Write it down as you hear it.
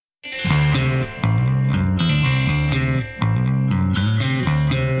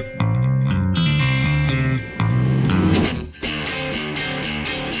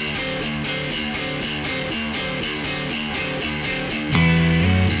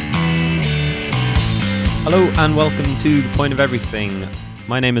Hello and welcome to The Point of Everything.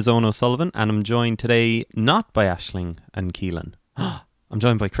 My name is Owen O'Sullivan and I'm joined today not by Aisling and Keelan. I'm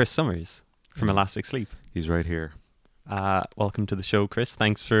joined by Chris Summers from Elastic Sleep. He's right here. Welcome to the show, Chris.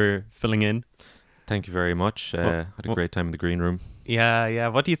 Thanks for filling in. Thank you very much. Had a great time in the green room. Yeah.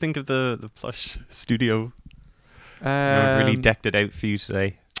 What do you think of the plush studio? I've really decked it out for you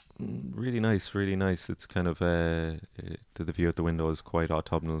today. Really nice. It's kind of the view out the window is quite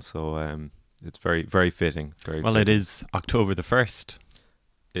autumnal, so it's very, very fitting. It is October the 1st.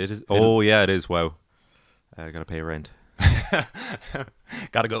 It is. Oh, yeah, it is. Wow. I gotta pay rent.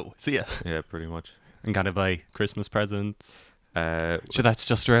 Gotta go. See ya. Yeah, pretty much. And gotta buy Christmas presents. So that's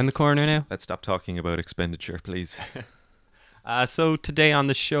just around the corner now. Let's stop talking about expenditure, please. So today on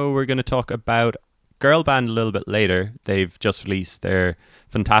the show, we're going to talk about girl band a little bit later. They've just released their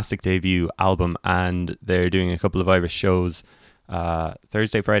fantastic debut album and they're doing a couple of Irish shows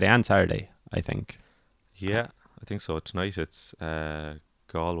Thursday, Friday and Saturday, I think. Yeah, I think so. Tonight it's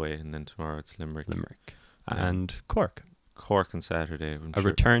Galway and then tomorrow it's Limerick. And Cork. Cork on Saturday.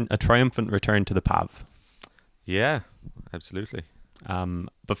 A triumphant return to the PAV. Yeah, absolutely.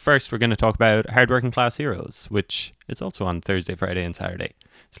 But first we're going to talk about Hardworking Class Heroes, which is also on Thursday, Friday and Saturday.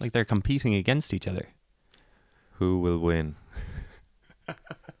 It's like they're competing against each other. Who will win?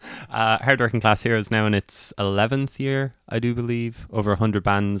 Hardworking Class Heroes now in its 11th year, I do believe. Over 100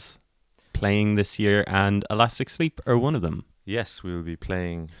 bands playing this year, and Elastic Sleep are one of them. Yes, we will be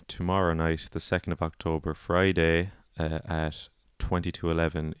playing tomorrow night, the 2nd of October, Friday, at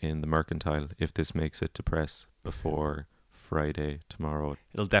 20:11 in the Mercantile, if this makes it to press before Friday tomorrow.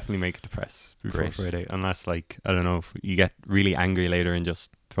 It'll definitely make it to press before Great. Friday, unless, like, I don't know, if you get really angry later and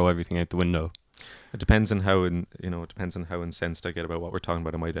just throw everything out the window. It depends on how incensed I get about what we're talking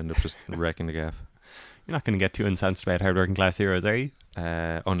about. I might end up just wrecking the gaff. You're not going to get too incensed about Hardworking Class Heroes, are you?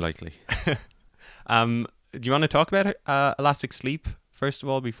 Unlikely. Do you want to talk about Elastic Sleep first of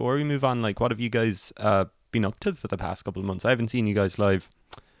all before we move on? Like, what have you guys been up to for the past couple of months? I haven't seen you guys live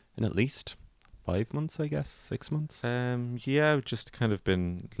in at least 5 months, I guess, 6 months. Yeah, I've just kind of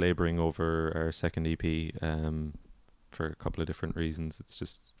been labouring over our second EP for a couple of different reasons. It's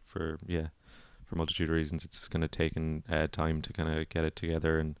just for a multitude of reasons. It's kind of taken time to kind of get it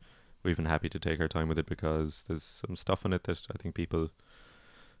together, and we've been happy to take our time with it because there's some stuff on it that I think people,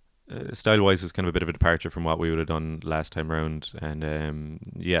 style-wise, is kind of a bit of a departure from what we would have done last time round, and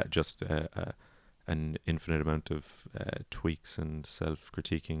just an infinite amount of tweaks and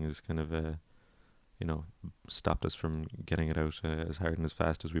self-critiquing is kind of stopped us from getting it out as hard and as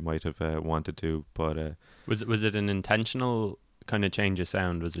fast as we might have wanted to. But was it an intentional kind of change of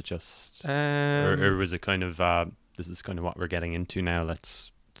sound? Was it just or was it kind of this is kind of what we're getting into now,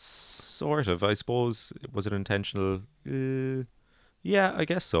 let's sort of, I suppose? Was it intentional? Yeah, I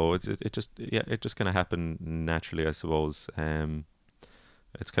guess so. It just kind of happened naturally, I suppose.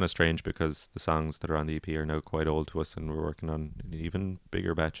 It's kind of strange because the songs that are on the EP are now quite old to us, and we're working on an even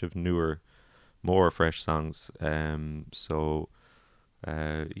bigger batch of newer, more fresh songs. I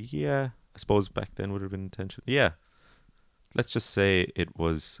suppose back then would have been intentional. Yeah, let's just say it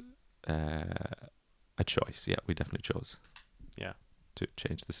was a choice. Yeah, we definitely chose. Yeah, to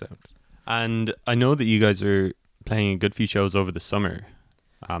change the sound. And I know that you guys are playing a good few shows over the summer,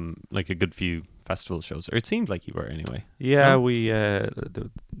 like a good few festival shows, or it seemed like you were anyway. Yeah, we there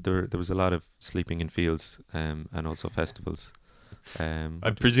was a lot of sleeping in fields and also festivals.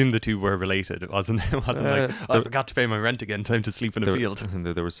 I presume the two were related. It wasn't like, I forgot to pay my rent again, time to sleep in a field.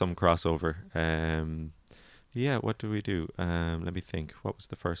 There was some crossover. What do we do? Let me think. What was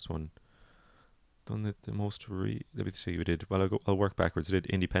the first one? Done the most let me see. We did. Well, I'll work backwards. We did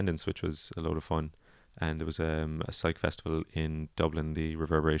Independence, which was a load of fun, and there was a psych festival in Dublin, the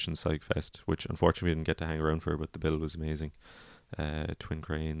Reverberation Psych Fest, which unfortunately we didn't get to hang around for, but the bill was amazing. Twin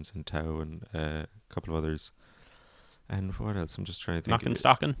Cranes and Tau and a couple of others. And what else? I'm just trying to think. Knockin'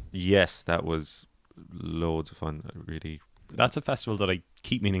 Stockin'? Yes, that was loads of fun. Really. That's a festival that I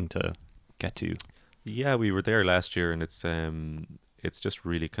keep meaning to get to. Yeah, we were there last year, and it's just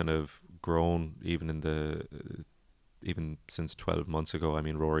really kind of grown even since 12 months ago. I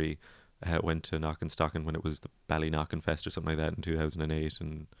mean, Rory went to Knockin' Stockin' when it was the Ballyknockin' Fest or something like that in 2008,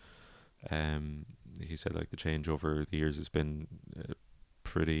 and he said like the change over the years has been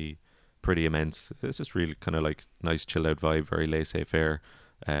pretty immense. It's just really kind of like nice chilled out vibe, very laissez-faire,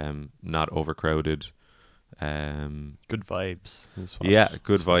 not overcrowded. Good vibes.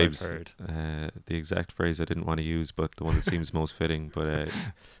 Good vibes. The exact phrase I didn't want to use, but the one that seems most fitting. But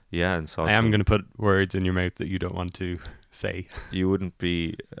and I am going to put words in your mouth that you don't want to say. You wouldn't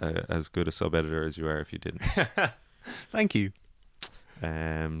be as good a sub editor as you are if you didn't. Thank you.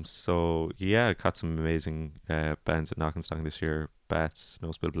 So yeah, got some amazing bands at Knockenstong this year. Bats,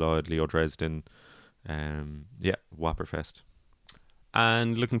 No Spill Blood, Leo Dresden. Yeah, Whopperfest.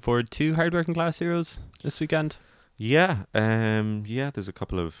 And looking forward to Hardworking Class Heroes this weekend. Yeah, there's a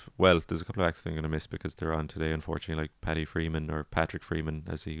couple of acts that I'm gonna miss because they're on today, unfortunately, like Paddy Freeman, or Patrick Freeman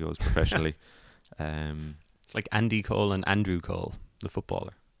as he goes professionally. Like Andy Cole and Andrew Cole, the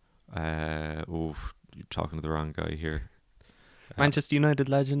footballer. You're talking to the wrong guy here. Manchester United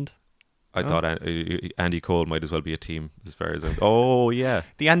legend. I thought Andy Cole might as well be a team as far as oh yeah,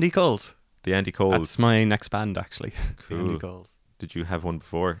 The Andy Coles. the Andy Coles. That's my next band, actually. The Andy Cool. Coles. Did you have one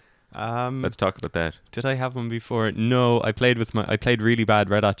before? Um, Let's talk about that. Did I have one before? No, I played really bad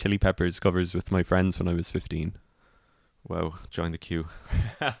Red Hot Chili Peppers covers with my friends when I was 15. Wow, join the queue.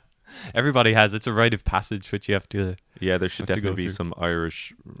 Everybody has. It's a rite of passage which you have to. Yeah, there should Have to go definitely be through. some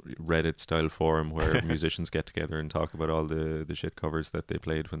Irish Reddit style forum where musicians get together and talk about all the shit covers that they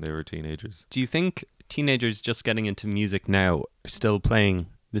played when they were teenagers. Do you think teenagers just getting into music now are still playing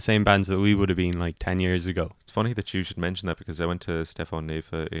the same bands that we would have been like 10 years ago? It's funny that you should mention that because I went to Stefan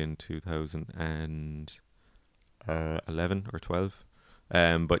Nefa in 2011 or 12.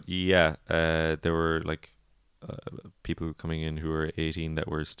 But yeah, there were like people coming in who were 18 that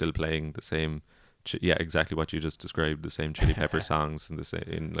were still playing the same, exactly what you just described, the same Chili Pepper songs and the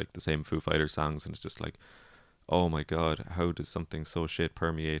same Foo Fighters songs, and it's just like, oh my god, how does something so shit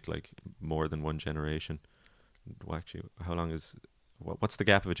permeate like more than one generation? Well, actually, how long is what's the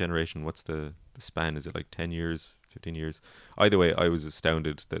gap of a generation? What's the span? Is it like 10 years, 15 years? Either way, I was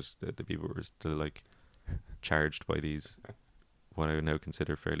astounded that the people were still like charged by these what I would now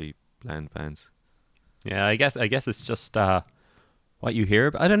consider fairly bland bands. Yeah, I guess it's just what you hear.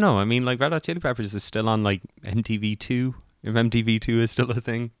 But I don't know. I mean, like Red Hot Chili Peppers is still on like MTV2. If MTV2 is still a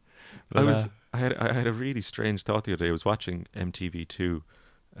thing. But, I had a really strange thought the other day. I was watching MTV2.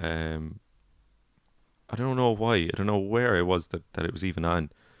 I don't know why. I don't know where I was that it was even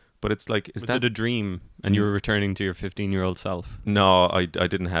on. But it's like, was it a dream and you were returning to your 15-year-old self? No, I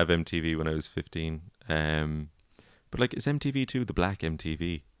didn't have MTV when I was 15. But like, is MTV2 the black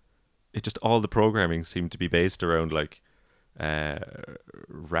MTV? It just, all the programming seemed to be based around like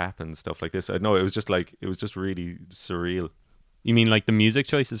rap and stuff like this. I know it was just really surreal. You mean like the music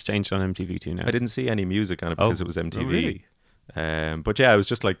choices changed on MTV2 now? I didn't see any music on it because it was MTV. Oh, really? But yeah, it was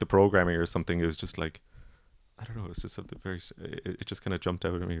just like the programming or something. It was just like, I don't know. It's just something very. It just kind of jumped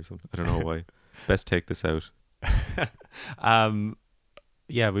out at me or something. I don't know why. Best take this out.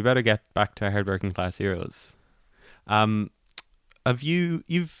 Yeah, we better get back to Hardworking Class Heroes. Have you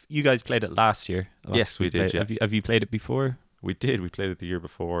guys played it last year? Yes, we did. Yeah. Have you played it before? We did. We played it the year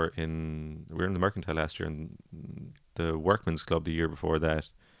before we were in the Mercantile last year, and the Workman's Club the year before that.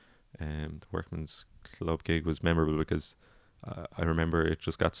 The Workman's Club gig was memorable because I remember it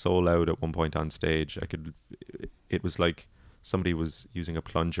just got so loud at one point on stage. It was like somebody was using a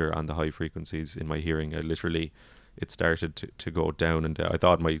plunger on the high frequencies in my hearing. It started to go down, and I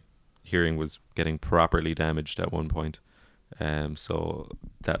thought my hearing was getting properly damaged at one point. So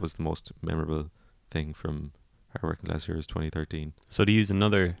that was the most memorable thing from Hardworking Class Heroes 2013. So to use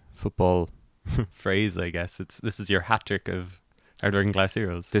another football phrase, I guess this is your hat trick of Hardworking Class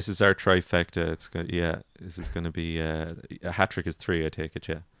Heroes. This is our trifecta. This is going to be a hat trick is 3. I take it.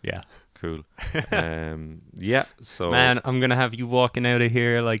 Yeah. Cool. Yeah. So man, I'm gonna have you walking out of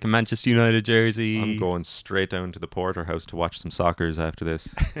here like a Manchester United jersey. I'm going straight down to the Porterhouse to watch some soccers after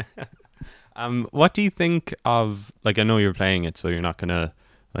this. What do you think of, like, I know you're playing it, so you're not gonna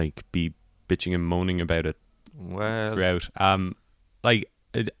like be bitching and moaning about it Well, throughout.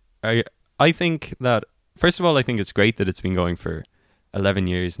 I think that, first of all, I think it's great that it's been going for 11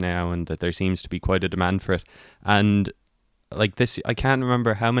 years now and that there seems to be quite a demand for it. And like this, I can't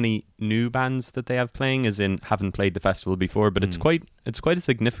remember how many new bands that they have playing, as in haven't played the festival before, but it's quite a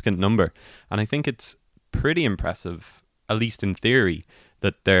significant number. And I think it's pretty impressive, at least in theory,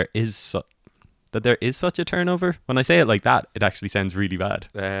 that there is such a turnover. When I say it like that, it actually sounds really bad.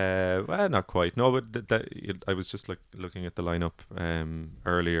 well, not quite. No, but I was just like looking at the lineup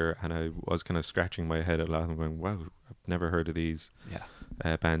earlier, and I was kind of scratching my head a lot and going, "Wow, I've never heard of these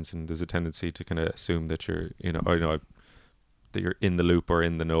bands." And there's a tendency to kind of assume that that you're in the loop or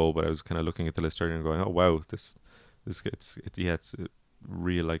in the know. But I was kind of looking at the list earlier and going, "Oh wow, it's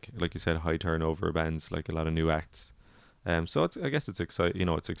real like you said, high turnover bands, like a lot of new acts." So I guess it's exciting.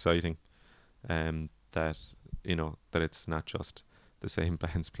 It's exciting. That it's not just the same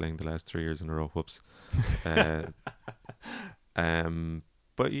bands playing the last 3 years in a row. Whoops.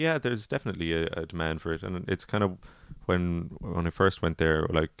 But yeah, there's definitely a demand for it, and it's kind of when I first went there,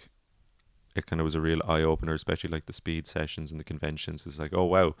 like it kind of was a real eye opener, especially like the speed sessions and the conventions. It's like, oh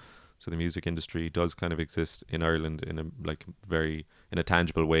wow, so the music industry does kind of exist in Ireland in a like very in a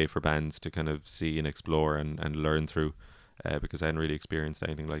tangible way for bands to kind of see and explore and learn through, because I hadn't really experienced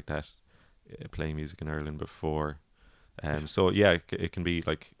anything like that playing music in Ireland before. So yeah, it can be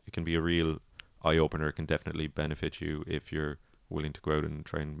like it can be a real eye opener. It can definitely benefit you if you're willing to go out and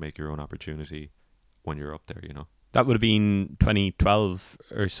try and make your own opportunity when you're up there. You know, That would have been 2012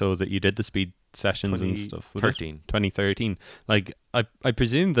 or so that you did the speed sessions and stuff. 2013. 2013. Like I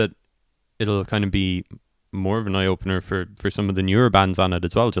presume that it'll kind of be more of an eye opener for some of the newer bands on it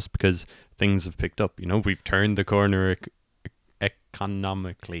as well, just because things have picked up. You know, we've turned the corner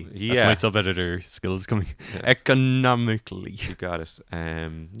economically. Yeah. That's my sub-editor skills coming. Yeah. Economically. You got it.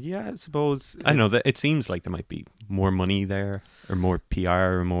 Yeah, I suppose. I know that it seems like there might be more money there, or more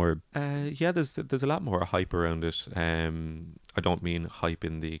PR, or more. Yeah, there's a lot more hype around it. I don't mean hype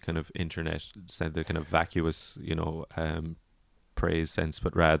in the kind of internet sense, the kind of vacuous, praise sense,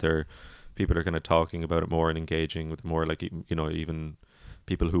 but rather people are kind of talking about it more and engaging with more, like, even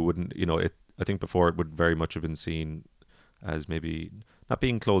people who wouldn't, I think before it would very much have been seen as maybe not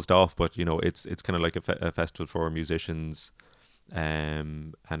being closed off, but it's kind of like a festival for musicians,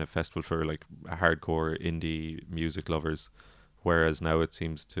 and a festival for like hardcore indie music lovers, whereas now it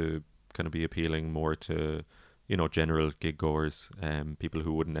seems to kind of be appealing more to general gig goers, people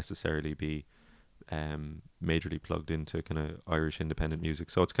who wouldn't necessarily be majorly plugged into kind of Irish independent music.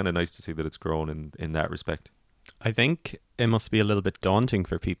 So it's kind of nice to see that it's grown in that respect. I think it must be a little bit daunting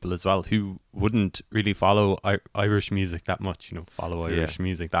for people as well who wouldn't really follow Irish music that much, follow Irish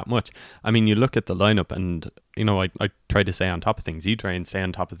music that much. I mean, you look at the lineup and, I try to stay on top of things. You try and stay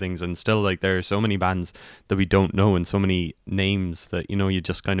on top of things, and still, like, there are so many bands that we don't know and so many names that, you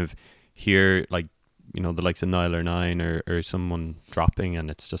just kind of hear, like, the likes of Nile or Nine or someone dropping,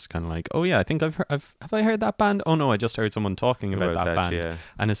 and it's just kind of like, oh yeah, I think have I heard that band? Oh no, I just heard someone talking about that band. Yeah.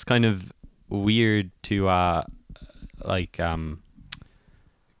 And it's kind of weird to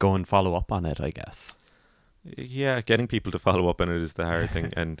go and follow up on it, I guess. Yeah, getting people to follow up on it is the hard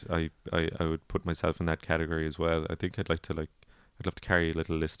thing, and I would put myself in that category as well. I think I'd love to carry a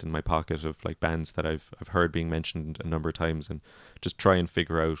little list in my pocket of like bands that I've heard being mentioned a number of times, and just try and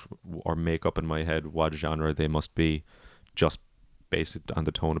figure out or make up in my head what genre they must be, just base it on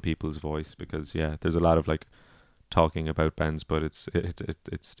the tone of people's voice. Because there's a lot of like talking about bands, but it's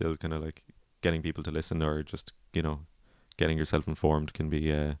still kind of like getting people to listen, or just getting yourself informed can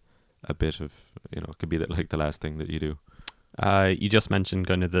be a bit of could be like the last thing that you do. You just mentioned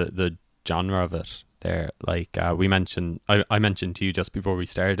kind of the genre of it there. Like I mentioned to you just before we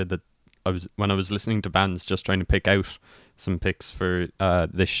started that when I was listening to bands, just trying to pick out some picks for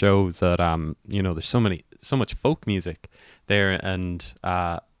this show, that there's so much folk music there, and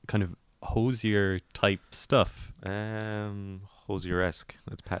kind of Hosier type stuff. Hosier-esque.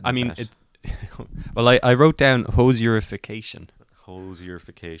 That's patent. I mean, well, I wrote down Hosierification.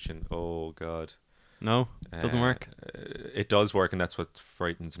 Hosierification. Oh God. No, doesn't work. It does work, and that's what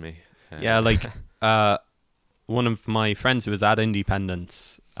frightens me. Yeah, like one of my friends who was at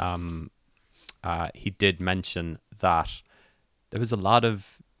Independence, he did mention that there was a lot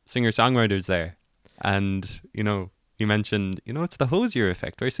of singer-songwriters there, and he mentioned it's the Hosier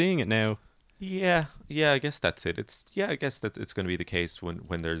effect. We're seeing it now. Yeah, I guess that's it. I guess that it's going to be the case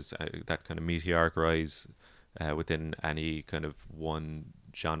when there's that kind of meteoric rise within any kind of one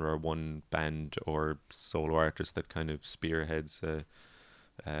genre, one band or solo artist that kind of spearheads a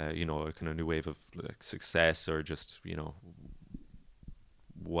kind of new wave of like success, or just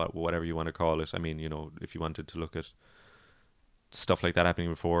whatever you want to call it. I mean, if you wanted to look at stuff like that happening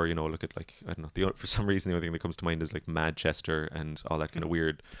before, look at, like, I don't know, for some reason the only thing that comes to mind is like Manchester and all that kind of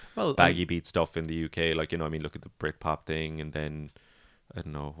weird baggy beat stuff in the UK. Like, look at the Britpop thing, and then I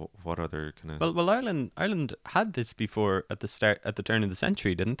don't know what other kind of. Well, Ireland had this before at the turn of the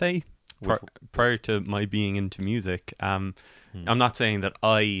century, didn't they? Prior to my being into music. I'm not saying that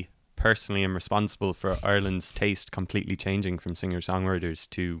I personally am responsible for Ireland's taste completely changing from singer-songwriters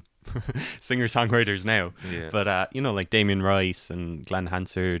to singer-songwriters now. Yeah. But like Damien Rice and Glenn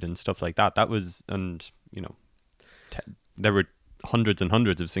Hansard and stuff like that. That was, and there were hundreds and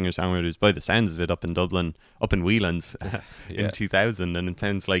hundreds of singer-songwriters by the sounds of it up in Dublin, up in Whelan's in 2000, and it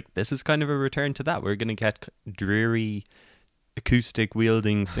sounds like this is kind of a return to that. We're going to get dreary acoustic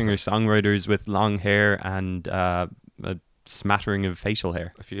wielding singer-songwriters with long hair and a smattering of facial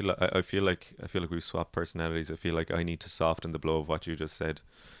hair. I feel like we've swapped personalities. I feel like I need to soften the blow of what you just said.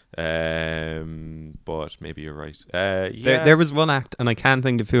 But maybe you're right. There was one act, and I can't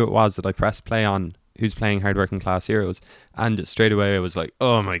think of who it was, that I pressed play on, who's playing Hard Working Class Heroes, and straight away I was like,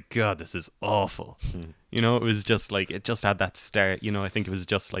 oh my god, this is awful. You know, it was just like, it just had that start. You know, I think it was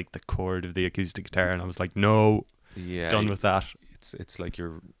just like the chord of the acoustic guitar, and I was like, no, Yeah, done with that. it's like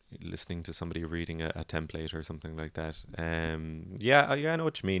you're listening to somebody reading a template or something like that. Yeah, I know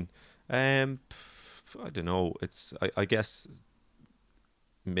what you mean. I don't know. I guess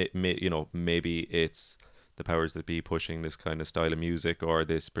you know, maybe it's the powers that be pushing this kind of style of music or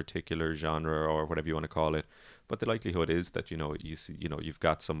this particular genre or whatever you want to call it. But the likelihood is that, you know, you see, you know, you've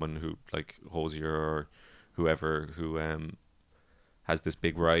got someone who like Hosier or whoever who has this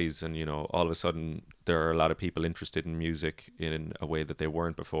big rise, and you know, all of a sudden there are a lot of people interested in music in a way that they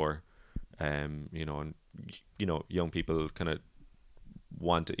weren't before. You know, and you know, young people kind of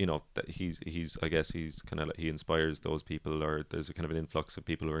want to, you know, that he's I guess he's kind of, he inspires those people, or there's a kind of an influx of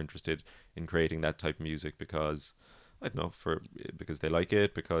people who are interested in creating that type of music because I don't know, because they like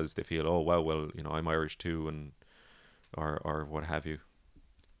it, because they feel, oh wow, well, you know, I'm Irish too, and or what have you.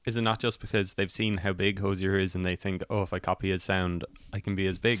 Is it not just because they've seen how big Hosier is and they think, oh, if I copy his sound, I can be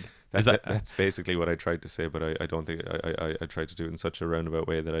as big? That's basically what I tried to say, but I don't think I tried to do it in such a roundabout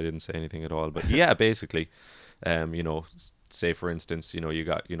way that I didn't say anything at all. But yeah, basically, you know, say for instance, you know, you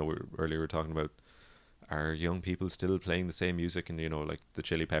got, you know, earlier we were talking about, are young people still playing the same music, and you know, like the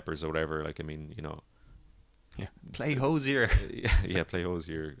Chili Peppers or whatever. Like, I mean, you know, Yeah, play Hosier. yeah, play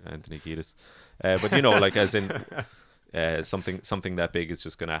Hosier, Anthony Kiedis. But you know, like as in. Something that big is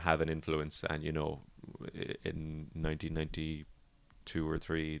just going to have an influence, and you know, in 1992 or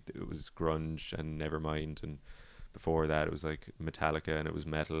 3 it was grunge and Nevermind, and before that it was like Metallica and it was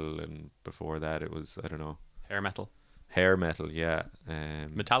metal, and before that it was, I don't know, Hair metal. hair metal. Yeah,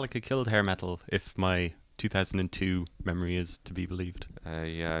 Metallica killed hair metal, if my 2002 memory is to be believed.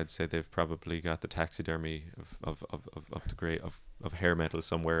 yeah, I'd say they've probably got the taxidermy of the great of hair metal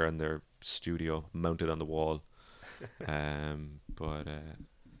somewhere in their studio mounted on the wall. But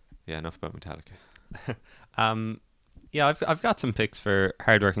yeah, enough about Metallica. Yeah, I've got some picks for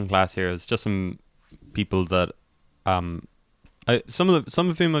hardworking class heroes. Just some people that some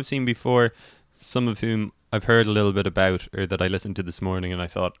of whom I've seen before, some of whom I've heard a little bit about, or that I listened to this morning, and I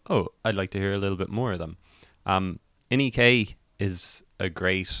thought, oh, I'd like to hear a little bit more of them. NEK is a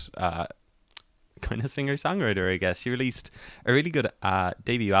great kind of singer-songwriter, I guess. She released a really good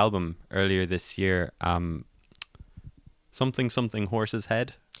debut album earlier this year. Something horse's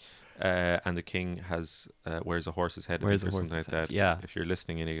head, and the king has wears a horse's head, wears or something like that. Yeah. If you're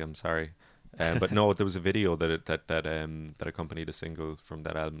listening, Innie, I'm sorry, but no, there was a video that accompanied a single from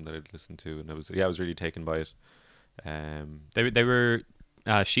that album that I'd listened to, and I was really taken by it. They were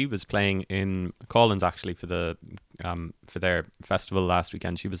she was playing in Collins actually for their festival last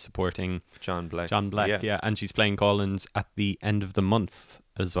weekend. She was supporting John Black, yeah, and she's playing Collins at the end of the month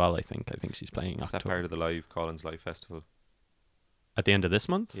as well. I think she's playing. Is that part of the Collins Live Festival? At the end of this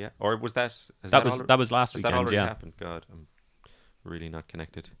month? Yeah. Or was that... That was last weekend, that already yeah. happened? God, I'm really not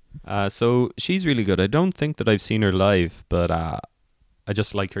connected. So she's really good. I don't think that I've seen her live, but I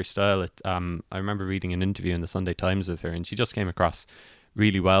just like her style. I remember reading an interview in the Sunday Times with her, and she just came across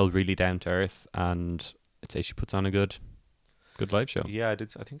really well, really down to earth, and I'd say she puts on a good live show. Yeah, I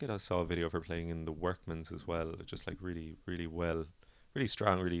did. I think I saw a video of her playing in the Workman's as well. Just like really, really well, really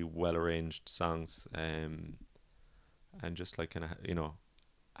strong, really well arranged songs. And just like kind of, you know,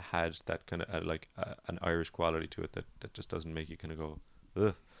 had that kind of an Irish quality to it that just doesn't make you kind of go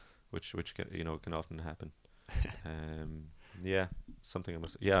ugh, which can, you know, can often happen. Yeah, something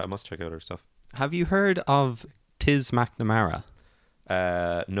I must check out her stuff. Have you heard of Tiz McNamara?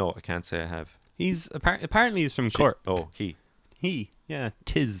 No, I can't say I have. He's apparently he's from Cork. Oh, yeah,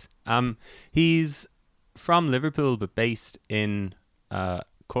 Tiz. He's from Liverpool but based in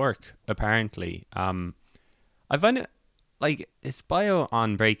Cork apparently. I find it, like, his bio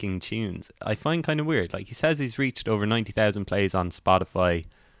on Breaking Tunes, I find kind of weird. Like, he says he's reached over 90,000 plays on Spotify.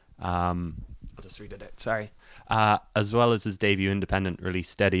 I'll just read it out, sorry. As well as his debut independent release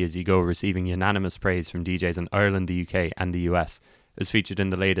Steady As You Go, receiving unanimous praise from DJs in Ireland, the UK and the US. It was featured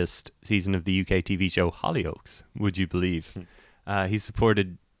in the latest season of the UK TV show Hollyoaks, would you believe? He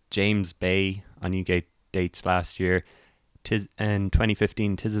supported James Bay on UK dates last year. In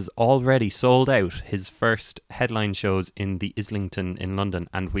 2015, Tiz has already sold out his first headline shows in the Islington in London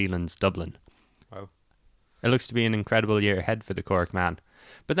and Whelan's Dublin. Wow. It looks to be an incredible year ahead for the Cork man.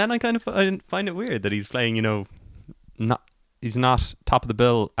 But then I kind of find it weird that he's playing, you know, he's not top of the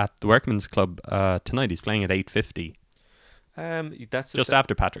bill at the Workman's Club tonight. He's playing at 8:50. That's just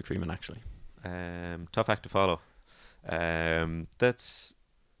after Patrick Freeman, actually. Tough act to follow. That's...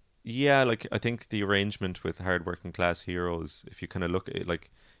 Yeah, like, I think the arrangement with Hard Working Class Heroes, if you kind of look at it, like,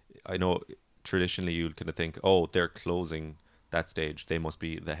 I know traditionally you'd kind of think, oh, they're closing that stage, they must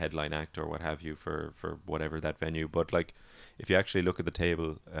be the headline act or what have you for whatever that venue. But like, if you actually look at the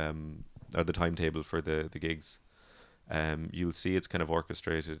table, or the timetable for the gigs, you'll see it's kind of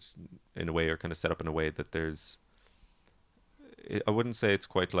orchestrated in a way, or kind of set up in a way that there's, I wouldn't say it's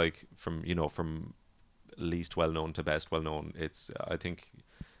quite like from least well known to best well known. It's, I think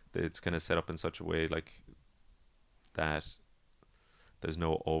it's kind of set up in such a way like that there's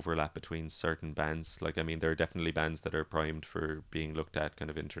no overlap between certain bands. Like, I mean, there are definitely bands that are primed for being looked at kind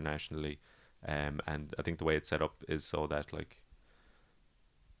of internationally, and I think the way it's set up is so that, like,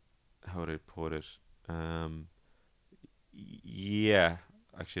 how would I put it? Yeah,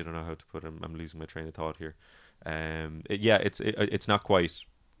 actually, I don't know how to put it. I'm losing my train of thought here. Yeah, it's not quite,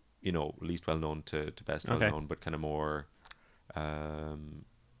 least well known to best well Okay. known, but kind of more. Um,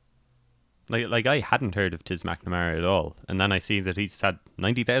 Like I hadn't heard of Tiz McNamara at all, and then I see that he's had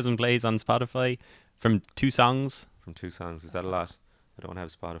 90,000 plays on Spotify from 2 songs. from 2 songs, is that a lot? I don't have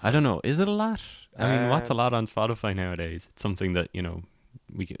Spotify. I don't know. Is it a lot? I mean, what's a Um, lot on Spotify nowadays? It's something that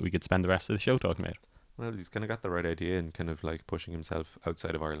we could spend the rest of the show talking about. well, he's kind of got the right idea and kind of like pushing himself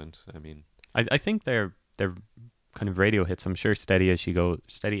outside of Ireland. I mean, I think they're kind of radio hits. I'm sure Steady as you go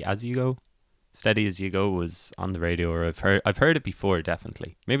was on the radio, or I've heard it before.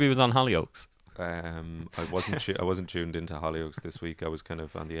 Definitely, maybe it was on Hollyoaks. I wasn't tuned into Hollyoaks this week. I was kind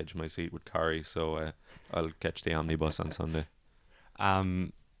of on the edge of my seat with Corey, so I'll catch the omnibus on Sunday.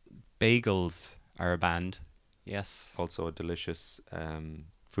 Um, Bagels are a band. Yes, Also a delicious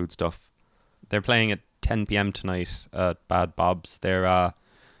food stuff. they're playing at 10 p.m. tonight at Bad Bob's.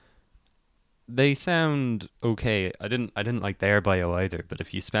 They sound okay. I didn't like their bio either. But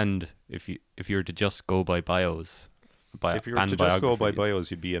if you were to just go by bios, by If you were band to just go by biographies,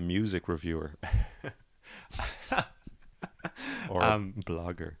 bios, you'd be a music reviewer or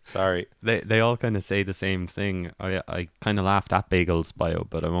blogger. Sorry. they all kind of say the same thing. I kind of laughed at Bagel's bio,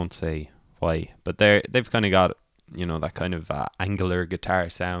 but I won't say why. But they've kind of got that kind of angular guitar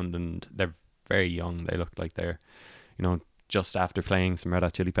sound, and they're very young. They look like they're just after playing some Red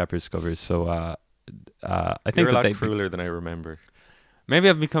Hot Chili Peppers covers. So I think You're a that lot they crueler than I remember. maybe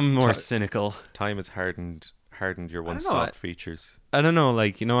I've become more Ti cynical. Time has hardened your I once don't know. soft features. I don't know.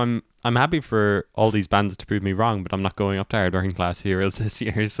 Like I'm happy for all these bands to prove me wrong, but I'm not going up to Hard Working Class Heroes this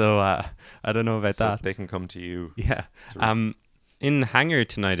year. So I don't know about So that. they can come to you. Yeah. to- In Hangar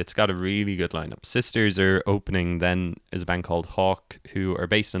tonight, it's got a really good lineup. Sisters are opening. Then is a band called Hawk, who are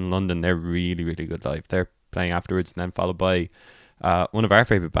based in London. They're really, really good live. They're playing afterwards, and then followed by one of our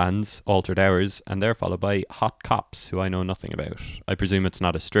favourite bands, Altered Hours, and they're followed by Hot Cops, who I know nothing about. I presume it's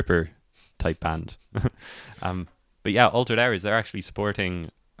not a stripper type band. But yeah, Altered Hours, they're actually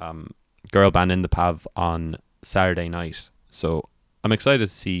supporting girl band in the Pav on Saturday night. So I'm excited to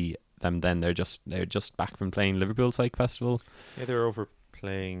see them then. They're just back from playing Liverpool Psych Festival. Yeah, they were over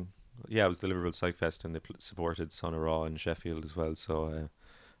playing. Yeah, it was the Liverpool Psych Fest, and they supported Son of Raw in Sheffield as well. So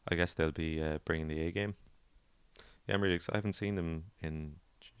I guess they'll be bringing the A game. Yeah, I'm really excited. I haven't seen them in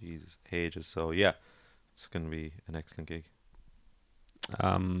ages. So yeah, it's going to be an excellent gig.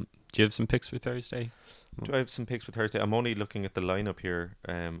 Do you have some picks for Thursday? Do I have some picks for Thursday? I'm only looking at the lineup here.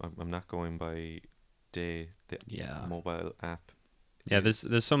 I'm not going by the Yeah. mobile app. Yeah,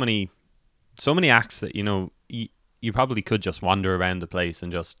 there's so many acts that you probably could just wander around the place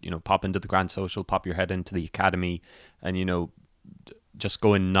and just pop into the Grand Social, pop your head into the Academy, and just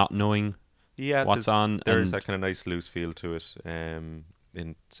go in not knowing Yeah, what's on. there's And that kind of nice loose feel to it.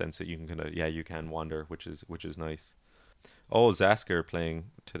 In sense that you can you can wander, which is nice. Oh, Zaska are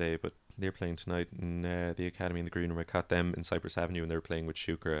playing today, but they're playing tonight in the Academy in the Green Room. I caught them in Cypress Avenue, and they were playing with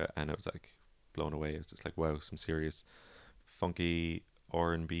Shukra, and I was like blown away. I was just like, wow, some serious funky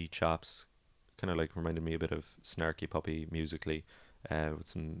R&B chops. Kind of like reminded me a bit of Snarky Puppy musically, with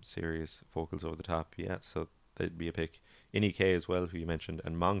some serious vocals over the top. Yeah, so they'd be a pick. Innie K as well, who you mentioned,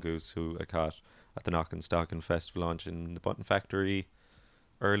 and Mongoose, who I caught at the Knock and Stock and Festival launch in the Button Factory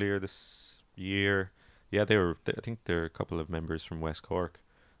earlier this year. Yeah, I think they're a couple of members from West Cork.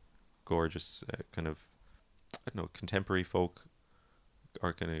 Gorgeous, kind of, I don't know, contemporary folk,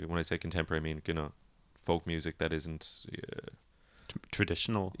 or kind of, when I say contemporary, I mean folk music that isn't.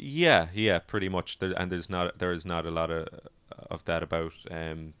 traditional. Yeah, pretty much. There is not a lot of that about.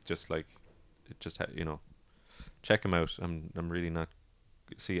 Check them out. I'm really not.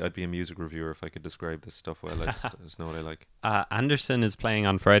 See, I'd be a music reviewer if I could describe this stuff well. I just know what I like. Anderson is playing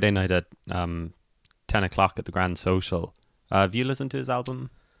on Friday night at 10 o'clock at the Grand Social. Have you listened to his album?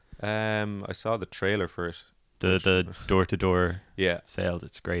 I saw the trailer for it. The door to door Yeah. sales.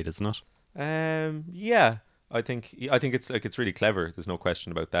 It's great, isn't it? Yeah. I think it's really clever. There's no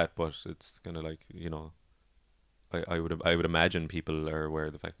question about that. But it's kind of like, I would imagine people are aware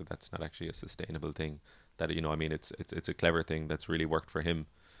of the fact that that's not actually a sustainable thing. That, I mean, it's a clever thing that's really worked for him.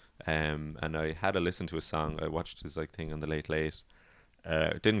 And I had a listen to a song. I watched his like thing on the Late Late.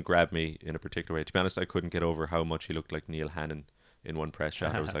 It didn't grab me in a particular way. To be honest, I couldn't get over how much he looked like Neil Hannon in one press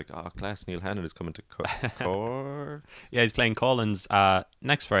shot. I was like, oh, class, Neil Hannon is coming to Core. Yeah, he's playing Collins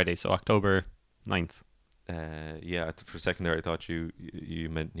next Friday, so October 9th. Yeah, for a second there, I thought you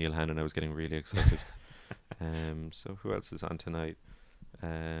meant Neil Hannon. I was getting really excited. So who else is on tonight?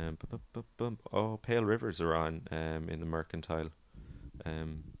 Oh, Pale Rivers are on in the Mercantile.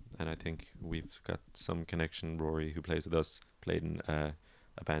 And I think we've got some connection. Rory, who plays with us, played in a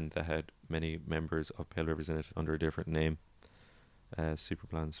band that had many members of Pale Rivers in it under a different name,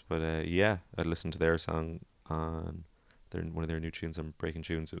 Superplans. But yeah, I listened to their song on one of their new tunes on Breaking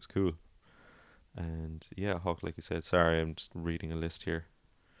Tunes. It was cool. And yeah, Hawk, like you said, sorry, I'm just reading a list here.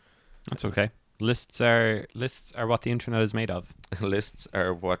 That's okay. Lists are what the internet is made of. Lists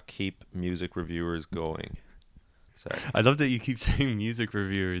are what keep music reviewers going. Sorry. I love that you keep saying music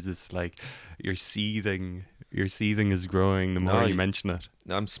reviewers. It's like you're seething. Your seething is growing the more you mention it.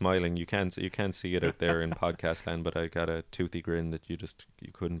 I'm smiling. You can't see it out there in podcast land, but I got a toothy grin that you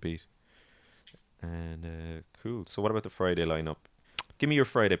couldn't beat. And cool. So what about the Friday lineup? Give me your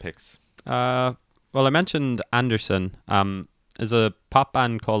Friday picks. Well, I mentioned Anderson. There's a pop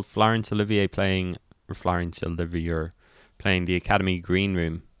band called Florence Olivier playing the Academy Green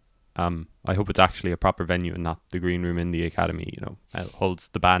Room. I hope it's actually a proper venue and not the green room in the Academy. It holds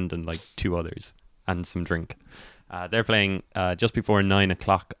the band and like two others and some drink. They're playing just before 9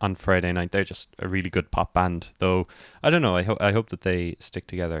 o'clock on Friday night. They're just a really good pop band, though. I don't know. I hope that they stick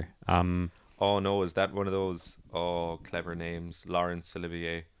together. Oh no, is that one of those clever names, Laurence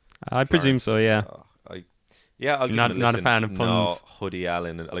Olivier? I presume so. Yeah. I'll give not him a listen. a fan of puns. No, Hoodie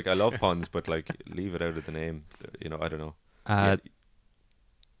Allen. Like, I love puns, but like, leave it out of the name. I don't know. I'm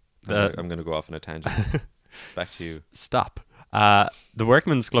going to go off on a tangent. Back to you. Stop. The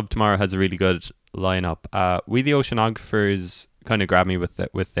Workman's Club tomorrow has a really good lineup. We the Oceanographers kind of grab me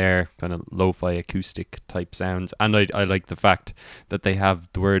with their kind of lo-fi acoustic type sounds, and I like the fact that they have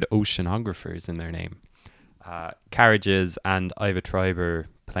the word oceanographers in their name. Carriages and Iva Tribe are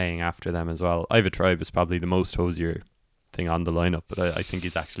playing after them as well. Iva Tribe is probably the most hosier thing on the lineup, but I think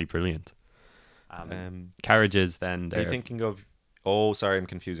he's actually brilliant. Carriages, then are you thinking of? Oh, sorry, I'm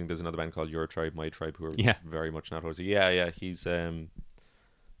confusing. There's another band called Your Tribe, My Tribe, who are very much not hosey. Yeah, he's I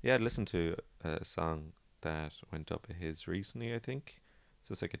listened to a song that went up of his recently. I think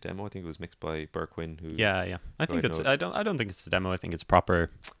so. It's like a demo. I think it was mixed by Burquin. Who I think it's. I don't think it's a demo. I think it's proper.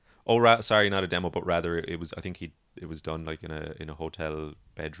 Oh, sorry, not a demo, but rather it was. I think it was done like in a hotel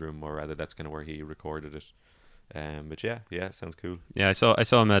bedroom, or rather that's kind of where he recorded it. But yeah, sounds cool. Yeah, I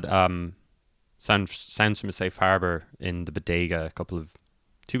saw him at Sounds from a Safe Harbour in the Bodega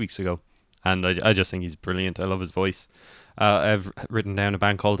 2 weeks ago, and I just think he's brilliant. I love his voice. I've written down a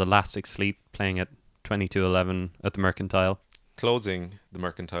band called Elastic Sleep playing at 2211 at the Mercantile. Closing the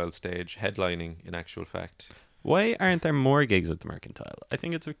Mercantile stage, headlining in actual fact. Why aren't there more gigs at the Mercantile? I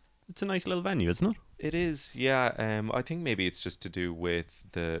think it's a nice little venue, isn't it? It is, yeah. I think maybe it's just to do with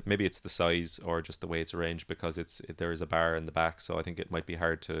maybe it's the size or just the way it's arranged, because there is a bar in the back, so I think it might be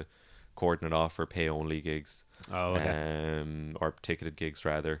hard to cordon it off for pay only gigs. Oh, okay. Or ticketed gigs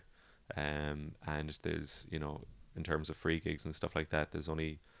rather. And there's, in terms of free gigs and stuff like that, there's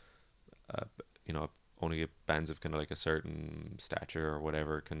only only bands of kind of like a certain stature or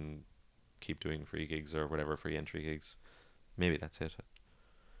whatever can keep doing free gigs or whatever, free entry gigs. Maybe that's it.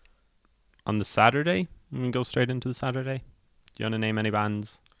 On the Saturday, we can go straight into the Saturday. Do you want to name any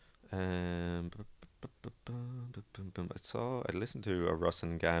bands? I listened to a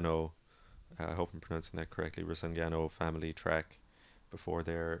Rusangano, I hope I'm pronouncing that correctly, Rusangano family track before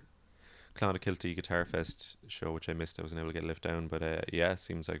their Clonakilty Guitar Fest show, which I missed. I wasn't able to get lift down, but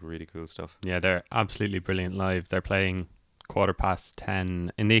seems like really cool stuff. Yeah, they're absolutely brilliant live. They're playing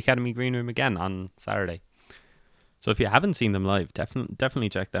 10:15 in the Academy Green Room again on Saturday. So if you haven't seen them live, definitely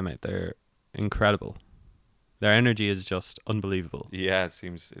check them out. They're incredible. Their energy is just unbelievable. Yeah, it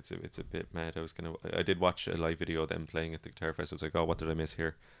seems it's a bit mad. I did watch a live video of them playing at the Guitar Fest. I was like, oh, what did I miss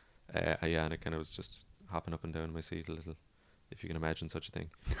here? And it kind of was just hopping up and down in my seat a little, if you can imagine such a thing.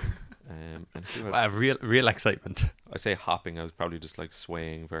 And who else? Wow, real excitement. I say hopping. I was probably just like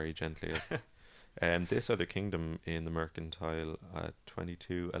swaying very gently. This Other Kingdom in the Mercantile at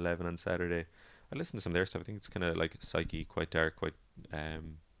 22:11 on Saturday. I listened to some of their stuff. I think it's kind of like psyche, quite dark, quite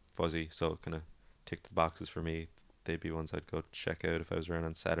fuzzy. So kind of ticked the boxes for me. They'd be ones I'd go check out if I was around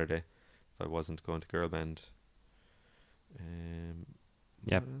on Saturday. If I wasn't going to girl band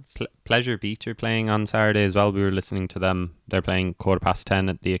Yeah, what else? Pleasure Beach are playing on Saturday as well. We were listening to them. They're playing 10:15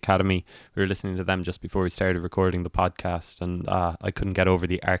 at the Academy. We were listening to them just before we started recording the podcast, and I couldn't get over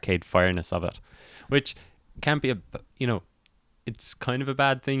the arcade fireness of it, which can't be it's kind of a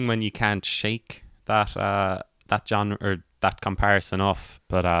bad thing when you can't shake that genre or that comparison off.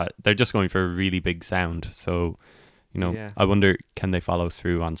 But they're just going for a really big sound, so Yeah. I wonder, can they follow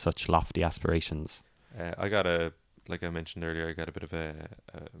through on such lofty aspirations? I got like I mentioned earlier, I got a bit of a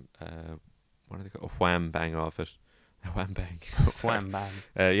what do they call, a wham bang off it. A wham bang. Sorry. Wham bang.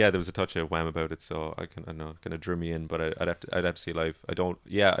 Yeah, there was a touch of wham about it, so I don't know, kind of drew me in. But I'd have to see live. I don't.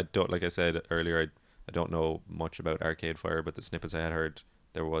 Like I said earlier, I don't know much about Arcade Fire, but the snippets I had heard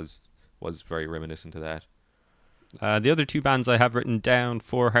there was very reminiscent to that. The other two bands I have written down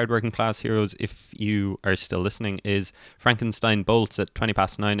for Hardworking Class Heroes, if you are still listening, is Frankenstein Bolts at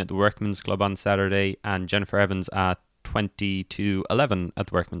 9:20 at the Workman's Club on Saturday, and Jennifer Evans at 11 at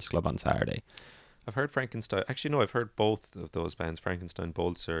the Workman's Club on Saturday. I've heard Frankenstein. Actually, no, I've heard both of those bands. Frankenstein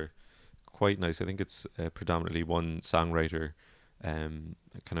Bolts are quite nice. I think it's predominantly one songwriter, kind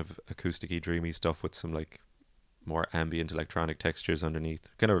of acousticy, dreamy stuff with some like more ambient electronic textures underneath.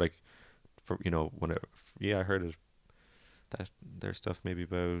 Kind of like, for whenever, yeah, I heard it, that their stuff maybe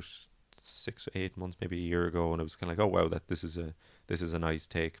about 6 or 8 months, maybe a year ago, and it was kind of like, oh wow, this is a nice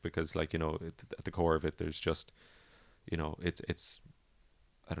take, because like at the core of it, there's just it's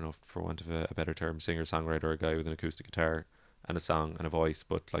I don't know, for want of a better term, singer songwriter, a guy with an acoustic guitar and a song and a voice,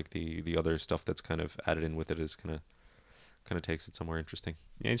 but like the other stuff that's kind of added in with it is kind of takes it somewhere interesting.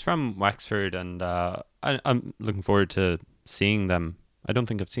 Yeah, he's from Wexford, and I'm looking forward to seeing them. I don't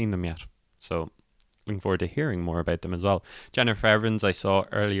think I've seen them yet, so looking forward to hearing more about them as well. Jennifer Evans I saw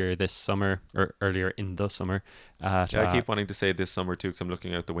earlier this summer, or earlier in the summer. I keep wanting to say this summer too, because I'm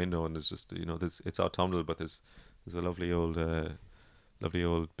looking out the window and there's just it's autumnal, but there's a lovely old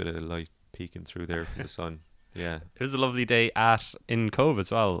bit of light peeking through there from the sun. Yeah, it was a lovely day in Cove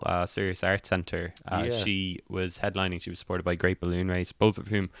as well, Serious Arts Centre. Yeah. She was headlining. She was supported by Great Balloon Race, both of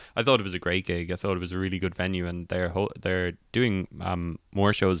whom I thought it was a great gig. I thought it was a really good venue, and they're doing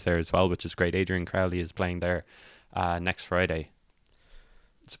more shows there as well, which is great. Adrian Crowley is playing there next Friday,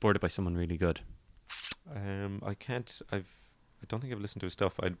 supported by someone really good. I don't think I've listened to his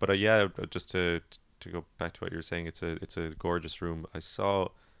stuff. But yeah, just to go back to what you were saying, it's a gorgeous room. I saw,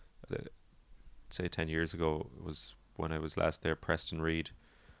 say 10 years ago, it was when I was last there, Preston Reed.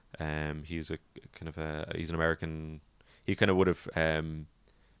 He's he's an American. He kind of would have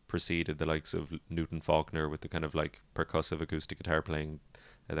preceded the likes of Newton Faulkner with the kind of like percussive acoustic guitar playing,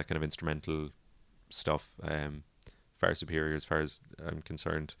 that kind of instrumental stuff. Far superior as far as I'm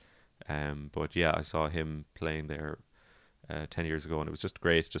concerned. But yeah, I saw him playing there 10 years ago, and it was just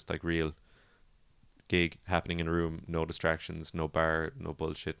great. Just like real gig happening in a room, no distractions, no bar, no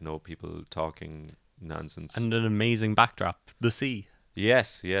bullshit, no people talking nonsense, and an amazing backdrop, the sea.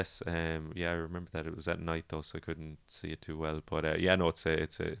 Yes. Yeah, I remember that. It was at night though, so I couldn't see it too well. But yeah, no, it's a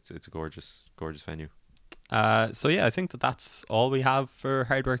gorgeous venue. So yeah, I think that's all we have for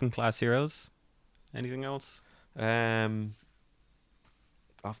Hardworking Class Heroes. Anything else? Off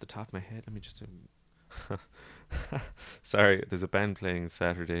the top of my head, let me just sorry, there's a band playing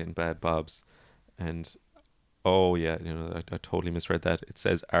Saturday in Bad Bob's, and oh yeah, I totally misread that. It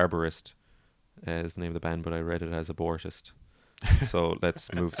says Arborist is the name of the band, but I read it as Abortist. So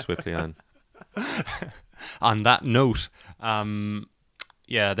let's move swiftly on. On that note,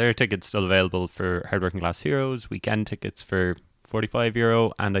 yeah, there are tickets still available for Hardworking Class Heroes. Weekend tickets for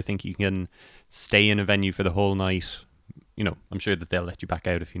 €45, and I think you can stay in a venue for the whole night. I'm sure that they'll let you back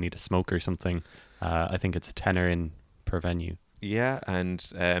out if you need a smoke or something. I think it's a tenner in per venue. Yeah, and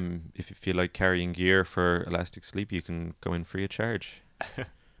if you feel like carrying gear for Elastic Sleep, you can go in free of charge.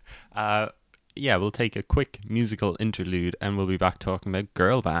 Yeah, we'll take a quick musical interlude, and we'll be back talking about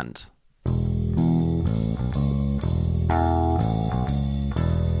Girl Band.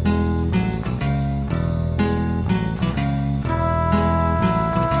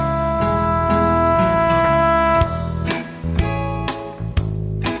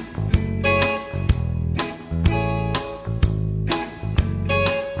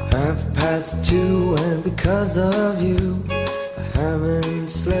 Two, and because of you, I haven't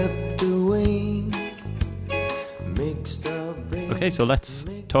slept a wink. Okay, so let's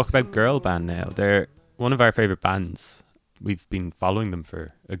talk about Girl Band now. They're one of our favourite bands. We've been following them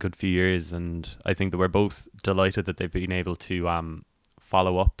for a good few years, and I think that we're both delighted that they've been able to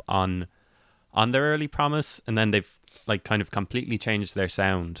follow up on their early promise, and then they've like kind of completely changed their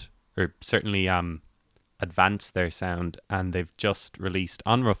sound, or certainly advanced their sound, and they've just released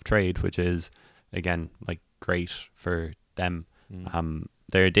On Rough Trade, which is again like great for them. Mm.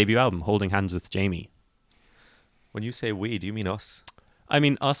 Their debut album, Holding Hands with Jamie. When you say we, do you mean us? I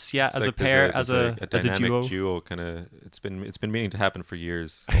mean us, yeah, It's as like a pair, there's as a dynamic duo. kind of. It's been meaning to happen for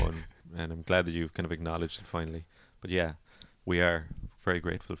years, Owen, and I'm glad that you've kind of acknowledged it finally. But yeah, we are very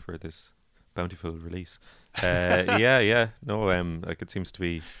grateful for this bountiful release. Yeah, no, like it seems to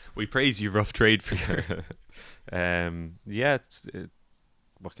be. We praise you, Rough Trade, for your Yeah,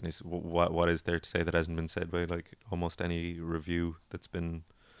 what can I say, what is there to say that hasn't been said by like almost any review that's been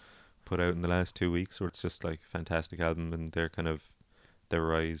put out in the last 2 weeks, where it's just like fantastic album, and their kind of their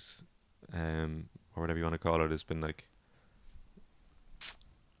rise, or whatever you want to call it, has been like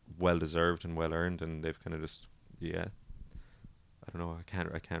well deserved and well earned, and they've kind of just, yeah, I don't know,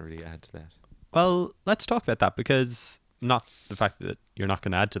 I can't really add to that. Well, let's talk about that, because not the fact that you're not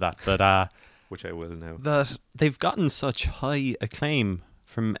going to add to that, but Which I will now. that they've gotten such high acclaim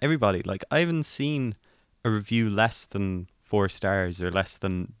from everybody. Like, I haven't seen a review less than 4 stars or less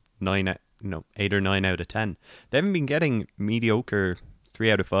than 8 or 9 out of 10. They haven't been getting mediocre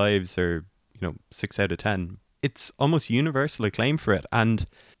 3 out of 5s or 6 out of 10. It's almost universal acclaim for it. And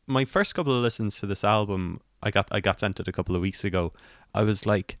my first couple of listens to this album, I got sent it a couple of weeks ago. I was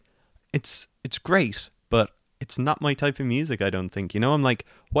like, it's great, but it's not my type of music, I don't think. I'm like,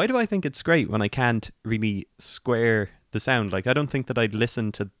 why do I think it's great when I can't really square the sound? Like, I don't think that I'd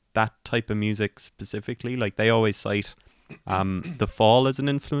listen to that type of music specifically. Like, they always cite The Fall as an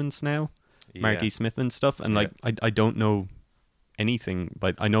influence now, Marky Smith and stuff. And like, I don't know anything,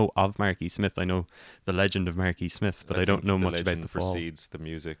 but I know of Marky Smith. I know the legend of Marky Smith, but I don't know much about The Fall. Precedes the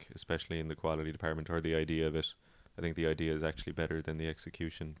music, especially in the quality department, or the idea of it. I think the idea is actually better than the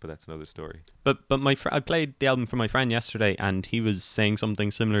execution, but that's another story. But I played the album for my friend yesterday, and he was saying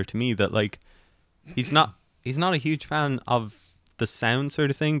something similar to me, that like he's not a huge fan of the sound sort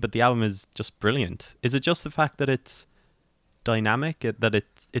of thing, but the album is just brilliant. Is it just the fact that it's dynamic, that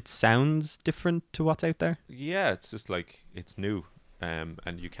it sounds different to what's out there? Yeah, it's just like it's new,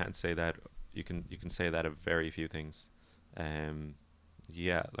 and you can't say that. You can say that of very few things.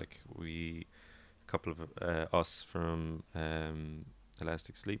 Yeah, like couple of us from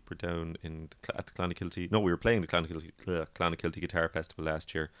Elastic Sleep were down at the Clonakilty. No, we were playing the Clonakilty Guitar Festival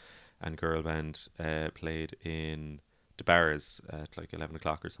last year, and Girl Band played in the Barras at like 11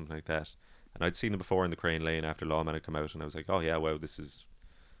 o'clock or something like that. And I'd seen them before in the Crane Lane after Lawman had come out, and I was like, oh yeah, wow, this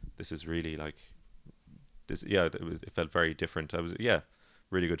is really like this. Yeah, it felt very different.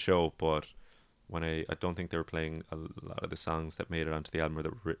 Really good show, but when I don't think they were playing a lot of the songs that made it onto the album or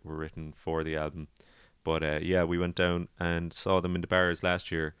that were written for the album. But yeah, we went down and saw them in the Bars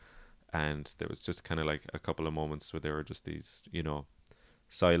last year, and there was just kind of like a couple of moments where there were just these,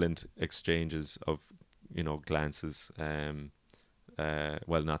 silent exchanges of, glances. Well,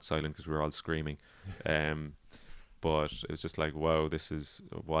 not silent because we were all screaming, but it was just like, wow, this is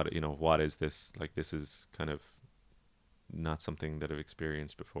what is this? Like, this is kind of not something that I've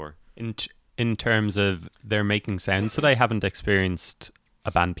experienced before. In terms of they're making sounds that I haven't experienced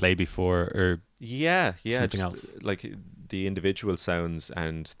a band play before, or something just else. Like the individual sounds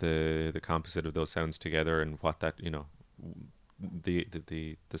and the composite of those sounds together, and what that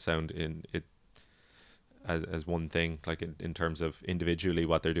the sound in it as one thing, like in terms of individually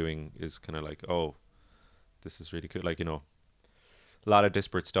what they're doing is kind of like, oh, this is really cool. Like, a lot of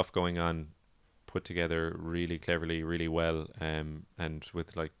disparate stuff going on, put together really cleverly, really well, and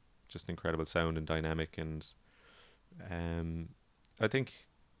with like just incredible sound and dynamic. And I think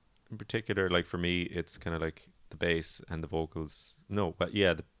in particular, like for me, it's kind of like the bass and the vocals. No, but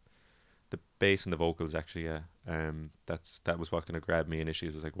yeah, the bass and the vocals actually, yeah. That was what kind of grabbed me initially.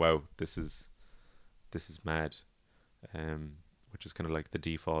 It was like, wow, this is mad. Which is kind of like the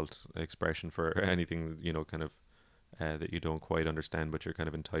default expression for anything, kind of that you don't quite understand, but you're kind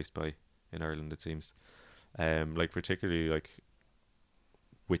of enticed by in Ireland, it seems. Like particularly like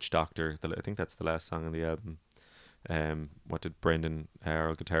Witch Doctor. I think that's the last song on the album. What did Brendan,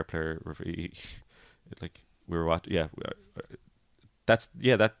 our guitar player, like we were what? Yeah,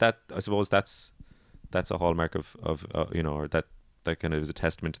 that I suppose that's a hallmark of or that kind of is a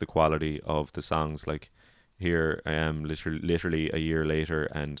testament to the quality of the songs. Like, here I am, literally a year later,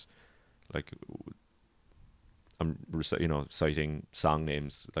 and like I'm citing song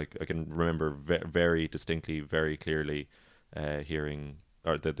names. Like, I can remember very distinctly, very clearly hearing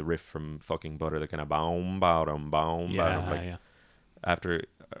or the riff from Fucking Butter, the kind of boom bottom boom bottom. Like, yeah. After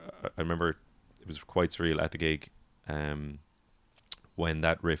I remember it was quite surreal at the gig, when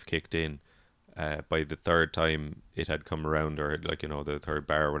that riff kicked in. By the third time it had come around, or like the third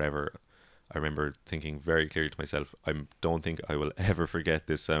bar or whatever, I remember thinking very clearly to myself, I don't think I will ever forget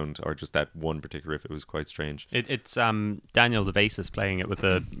this sound, or just that one particular riff. It was quite strange. It's Daniel the bassist playing it with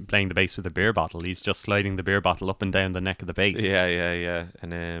playing the bass with a beer bottle. He's just sliding the beer bottle up and down the neck of the bass. Yeah.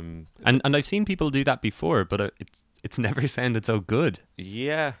 And I've seen people do that before, but it's never sounded so good.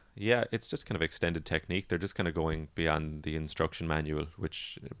 Yeah, it's just kind of extended technique. They're just kind of going beyond the instruction manual,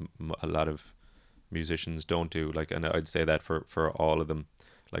 which a lot of musicians don't do. Like, and I'd say that for all of them,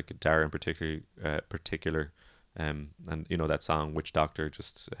 like Dara in particular, and you know that song Witch Doctor.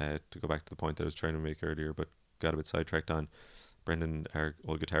 Just to go back to the point that I was trying to make earlier, but got a bit sidetracked on. Brendan, our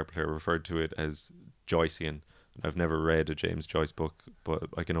old guitar player, referred to it as Joycean. I've never read a James Joyce book, but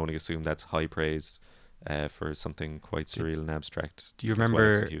I can only assume that's high praise for something quite surreal and abstract. Do you well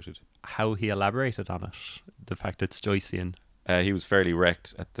remember executed. how he elaborated on it? The fact it's Joycean. He was fairly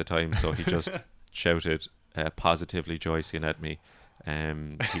wrecked at the time, so he just shouted positively Joycean at me.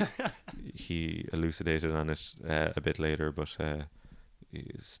 He elucidated on it a bit later, but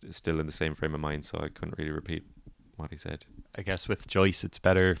he's still in the same frame of mind, so I couldn't really repeat what he said. I guess with Joyce, it's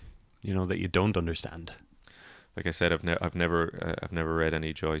better, that you don't understand. Like I said, I've never read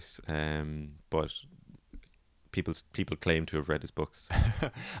any Joyce, but people claim to have read his books.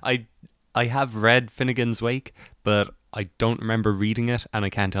 I have read Finnegan's Wake, but I don't remember reading it, and I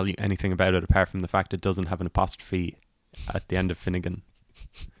can't tell you anything about it apart from the fact it doesn't have an apostrophe at the end of Finnegan.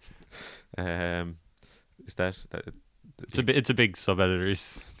 Is that it's a big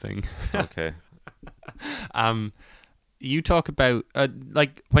sub-editor's thing. Okay. You talk about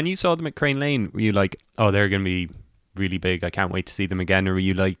like when you saw them at Crane Lane, were you like, oh, they're going to be really big, I can't wait to see them again? Or were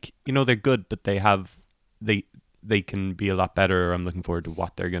you like, they're good, but they can be a lot better, or I'm looking forward to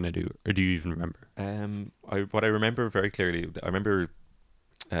what they're going to do? Or do you even remember? What I remember very clearly, I remember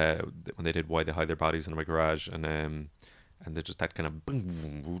when they did Why They Hide Their Bodies in My Garage, and they just that kind of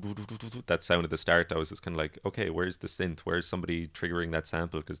boom, that sound at the start. I was just kind of like, okay, where's the synth? Where's somebody triggering that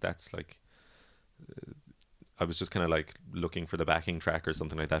sample? Because that's like, I was just kind of like looking for the backing track or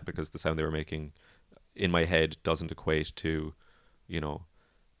something like that, because the sound they were making in my head doesn't equate to,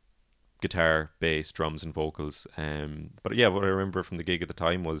 guitar, bass, drums, and vocals. But yeah, what I remember from the gig at the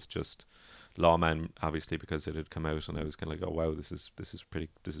time was just Lawman, obviously, because it had come out, and I was kind of like, oh wow, this is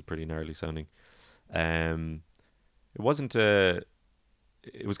pretty gnarly sounding. It wasn't.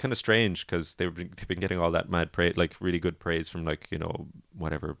 It was kind of strange because they've been getting all that mad praise, like really good praise from like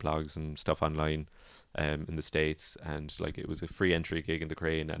whatever blogs and stuff online, in the States, and like it was a free entry gig in the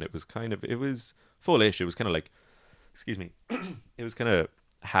Crane, and it was full-ish. It was kind of like, excuse me, it was kind of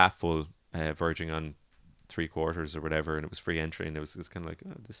half full, verging on 3/4 or whatever, and it was free entry, and it was kind of like,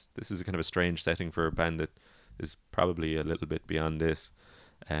 oh, this is kind of a strange setting for a band that is probably a little bit beyond this.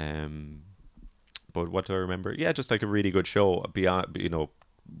 But what do I remember? Yeah, just like a really good show. Beyond,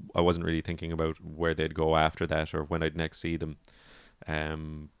 I wasn't really thinking about where they'd go after that or when I'd next see them.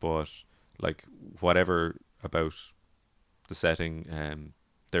 But like whatever about the setting,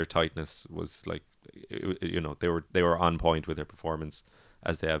 their tightness was like, they were on point with their performance,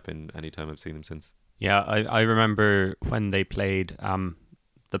 as they have been anytime I've seen them since. Yeah, I remember when they played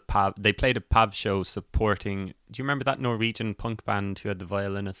the PAV. They played a PAV show supporting. Do you remember that Norwegian punk band who had the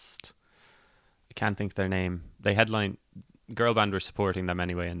violinist? I can't think of their name. They headlined. Girl band were supporting them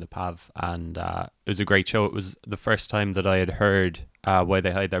anyway in the PAV, and it was a great show. It was the first time that I had heard Why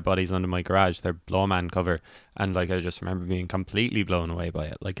They Hide Their Bodies Under My Garage, their Blowman cover, and like I just remember being completely blown away by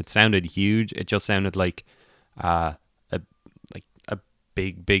it. Like it sounded huge. It just sounded like a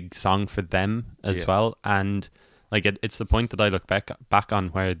big song for them as well, and like it's the point that I look back on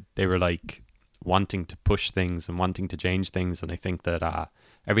where they were like wanting to push things and wanting to change things, and I think that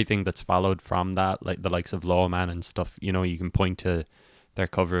everything that's followed from that, like the likes of Lawman and stuff, you can point to their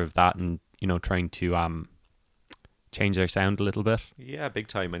cover of that and trying to change their sound a little bit. Yeah, big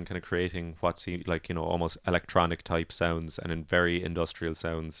time, and kind of creating what's like almost electronic type sounds and in very industrial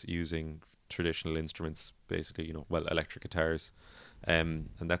sounds using traditional instruments, basically, electric guitars, and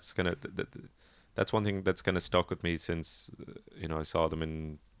that's kind of that's one thing that's kind of stuck with me since I saw them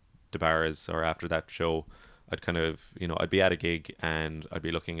in DeBarras, or after that show. I'd kind of, I'd be at a gig and I'd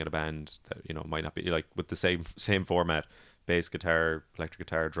be looking at a band that, might not be like with the same format, bass guitar, electric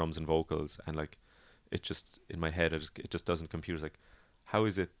guitar, drums and vocals. And like, it just, in my head, it just doesn't compute. It's like, how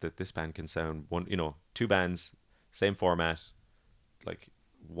is it that this band can sound two bands, same format, like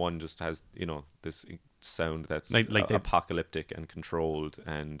one just has, this sound that's like apocalyptic and controlled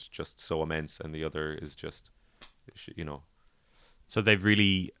and just so immense, and the other is just, So they've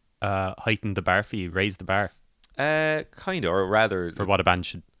really heightened the bar for you, raised the bar. Kind of, or rather, for what a band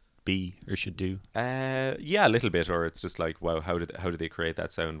should be or should do? Yeah, a little bit. Or it's just like, wow, how did they create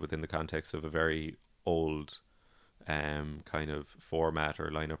that sound within the context of a very old kind of format or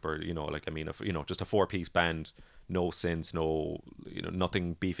lineup, or like, I mean, if just a 4-piece band, no synths, no,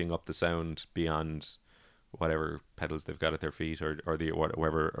 nothing beefing up the sound beyond whatever pedals they've got at their feet, or the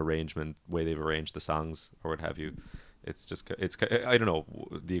whatever arrangement way they've arranged the songs or what have you. It's just, I don't know,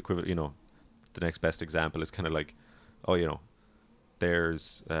 the equivalent, the next best example is kind of like, oh,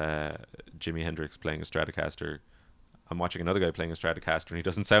 there's Jimi Hendrix playing a Stratocaster. I'm watching another guy playing a Stratocaster, and he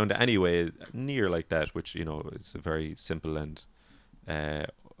doesn't sound anyway near like that, which is a very simple and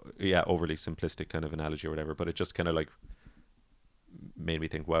overly simplistic kind of analogy or whatever. But it just kind of like made me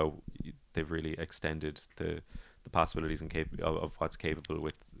think, wow, they've really extended the possibilities and of what's capable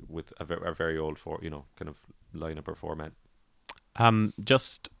with a very old kind of lineup or format.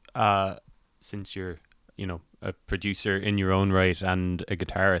 Just since you're a producer in your own right and a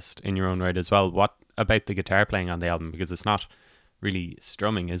guitarist in your own right as well, what about the guitar playing on the album? Because it's not really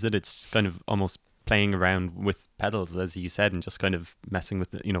strumming, is it? It's kind of almost playing around with pedals, as you said, and just kind of messing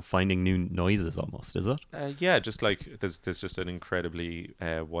with finding new noises almost, is it? Yeah, just like there's just an incredibly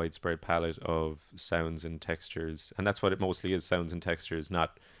widespread palette of sounds and textures, and that's what it mostly is: sounds and textures,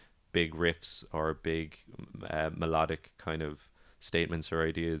 not big riffs or big melodic kind of statements or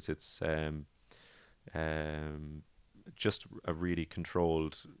ideas. It's just a really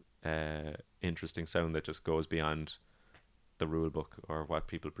controlled, interesting sound that just goes beyond the rule book or what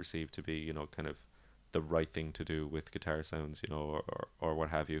people perceive to be, kind of the right thing to do with guitar sounds, or what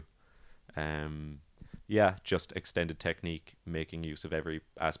have you. Yeah, just extended technique, making use of every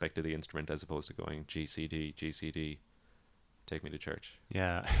aspect of the instrument as opposed to going GCD, GCD, take me to church.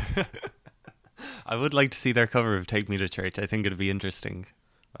 Yeah. I would like to see their cover of Take Me to Church. I think it'd be interesting.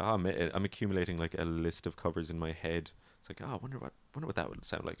 I'm accumulating like a list of covers in my head. It's like, I wonder what that would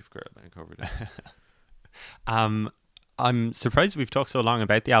sound like if Girl Band covered it. I'm surprised we've talked so long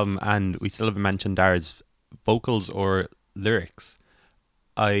about the album and we still haven't mentioned Dara's vocals or lyrics.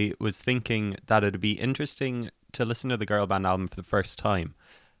 I was thinking that it'd be interesting to listen to the Girl Band album for the first time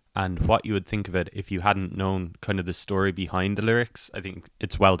and what you would think of it if you hadn't known kind of the story behind the lyrics. I think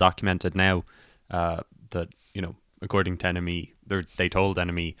it's well documented now that, according to Enemy, they told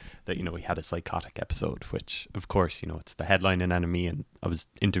Enemy that, he had a psychotic episode, which, of course, it's the headline in Enemy. And I was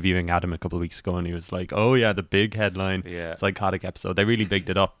interviewing Adam a couple of weeks ago and he was like, oh, yeah, the big headline, psychotic episode. They really bigged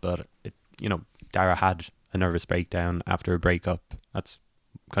it up, but, Dara had a nervous breakdown after a breakup. That's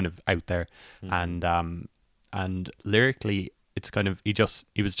kind of out there. Mm-hmm. And lyrically, it's kind of, he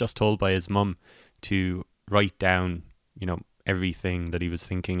was just told by his mum to write down, everything that he was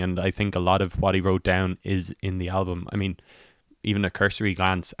thinking, and I think a lot of what he wrote down is in the album. I mean, even a cursory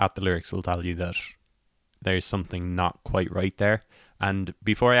glance at the lyrics will tell you that there's something not quite right there. And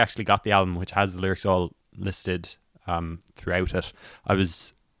before I actually got the album, which has the lyrics all listed throughout it, I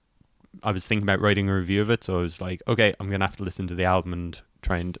was thinking about writing a review of it, so I was like, okay, I'm gonna have to listen to the album and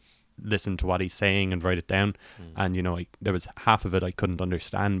try and listen to what he's saying and write it down. And there was half of it I couldn't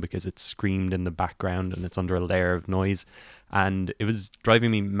understand because it screamed in the background and it's under a layer of noise, and it was driving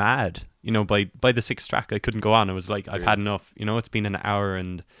me mad. By the 6th track I couldn't go on. I was like, I've had enough. It's been an hour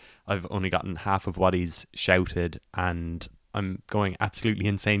and I've only gotten half of what he's shouted, and I'm going absolutely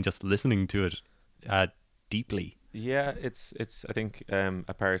insane just listening to it deeply. Yeah, it's I think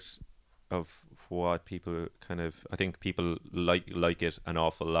a part of what people I think people like it an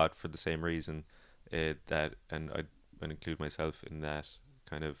awful lot for the same reason, that, and I'd include myself in that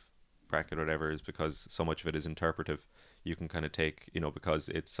kind of bracket or whatever, is because so much of it is interpretive. You can kind of take, because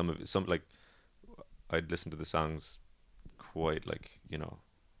it's some like, I'd listen to the songs quite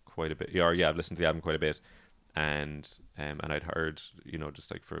a bit, or I've listened to the album quite a bit, and I'd heard,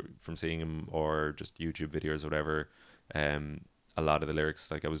 just like from seeing him or just YouTube videos or whatever, a lot of the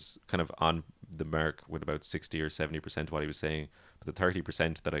lyrics, like I was kind of on the mark with about 60 or 70% of what he was saying, but the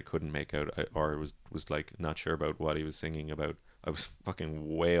 30% that I couldn't make out, or was like not sure about what he was singing about, I was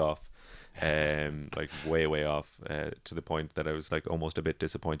fucking way off, like way off, to the point that I was like almost a bit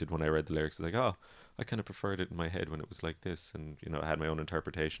disappointed when I read the lyrics. I was like, oh, I kind of preferred it in my head when it was like this, and I had my own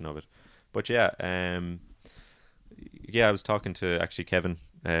interpretation of it. But I was talking to actually Kevin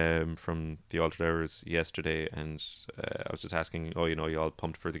from the Altered Hours yesterday, and I was just asking, you all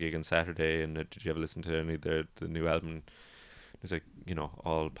pumped for the gig on Saturday, and did you ever listen to any of the new album? It's like,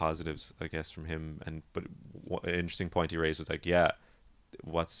 all positives, I guess, from him. But an interesting point he raised was like,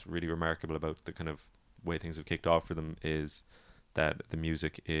 what's really remarkable about the kind of way things have kicked off for them is that the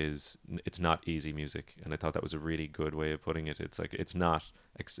music it's not easy music, and I thought that was a really good way of putting it. It's like it's not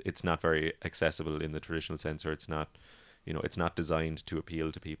very accessible in the traditional sense, or it's not, it's not designed to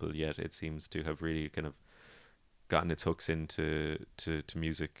appeal to people yet. It seems to have really kind of gotten its hooks into to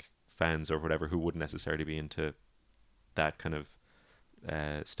music fans or whatever who wouldn't necessarily be into that kind of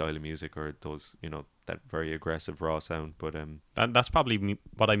style of music, or those, that very aggressive raw sound. But that's probably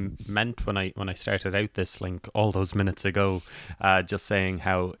what I meant when I started out this link all those minutes ago, just saying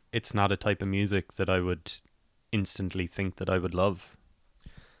how it's not a type of music that I would instantly think that I would love.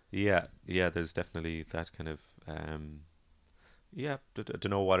 Yeah, there's definitely that kind of don't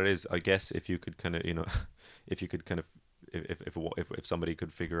know what it is. I guess if you could kind of, if you could kind of, if somebody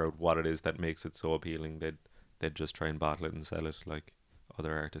could figure out what it is that makes it so appealing, they'd just try and bottle it and sell it like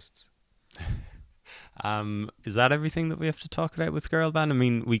other artists. Is that everything that we have to talk about with Girl Band? I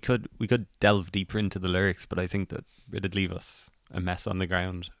mean, we could delve deeper into the lyrics, but I think that it'd leave us a mess on the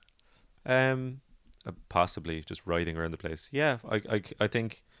ground. Possibly just writhing around the place. Yeah, I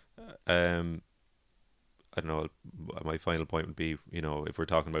think I don't know, my final point would be, if we're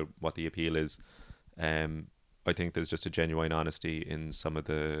talking about what the appeal is, I think there's just a genuine honesty in some of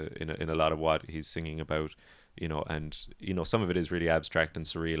in a lot of what he's singing about, and some of it is really abstract and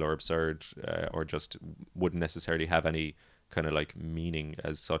surreal or absurd, or just wouldn't necessarily have any kind of like meaning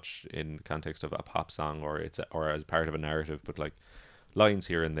as such in the context of a pop song, or as part of a narrative, but like lines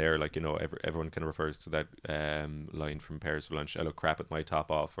here and there, like, everyone kind of refers to that line from Paris for Lunch, I look crap with my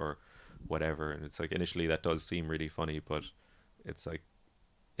top off, or whatever, and it's like initially that does seem really funny, but it's like,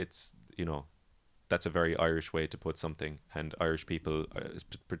 it's, that's a very Irish way to put something, and Irish people,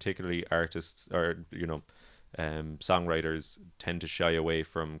 particularly artists or songwriters, tend to shy away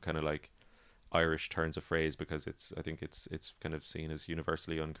from kind of like Irish turns of phrase, because I think it's kind of seen as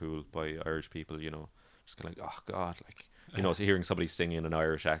universally uncool by Irish people, just kind of like, oh god, like, so hearing somebody sing in an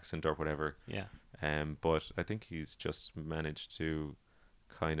Irish accent or whatever. Yeah. But I think he's just managed to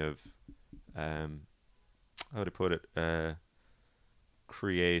kind of how to put it,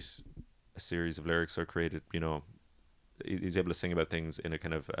 create a series of lyrics, or created, he's able to sing about things in a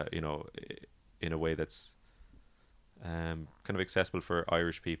kind of in a way that's kind of accessible for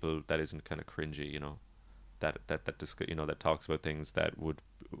Irish people, that isn't kind of cringy, that talks about things that would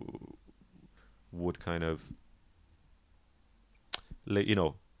kind of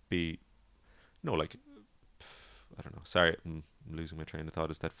be like, I don't know, sorry, I'm losing my train of thought.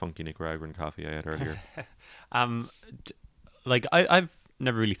 It's that funky Nicaraguan coffee I had earlier. Like I've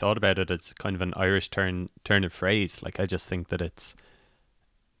never really thought about it as kind of an Irish turn of phrase. Like, I just think that it's,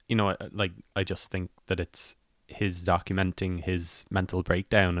 I just think that it's his documenting his mental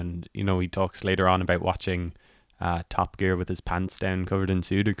breakdown, and he talks later on about watching Top Gear with his pants down, covered in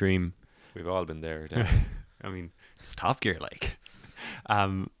Sudocrem. We've all been there. I mean, it's Top Gear, like.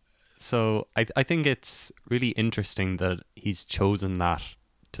 So I think it's really interesting that he's chosen that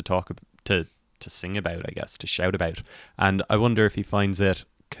to talk to sing about, I guess, to shout about, and I wonder if he finds it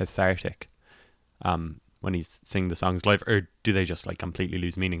cathartic when he's singing the songs live, or do they just like completely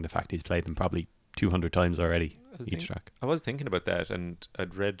lose meaning, the fact he's played them probably 200 times already, each track. I was thinking about that, and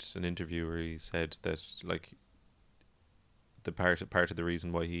I'd read an interview where he said that like the part of the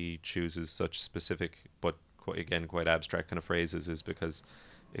reason why he chooses such specific but quite abstract kind of phrases is because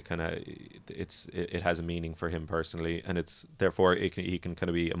it kind of it has a meaning for him personally, and it's therefore he can kind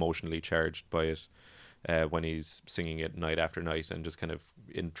of be emotionally charged by it when he's singing it night after night, and just kind of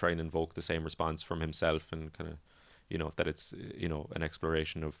try and invoke the same response from himself, and kind of that it's an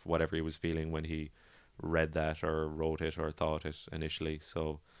exploration of whatever he was feeling when he read that or wrote it or thought it initially.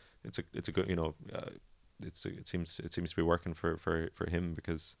 So it's a good it seems to be working for him,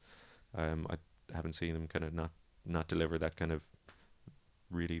 because I haven't seen him kind of not deliver that kind of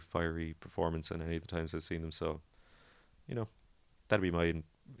really fiery performance in any of the times I've seen them. So that'd be my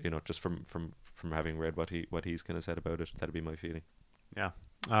just from having read what he's kind of said about it, that'd be my feeling. Yeah.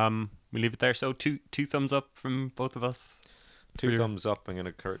 We leave it there. So two thumbs up from both of us. Two thumbs up. I'm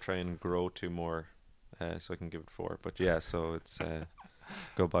gonna try and grow 2 more so I can give it 4, but yeah, so it's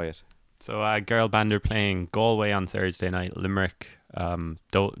go buy it. So Girl Band are playing Galway on Thursday night, Limerick,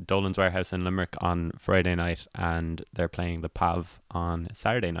 Dolan's Warehouse in Limerick on Friday night, and they're playing the Pav on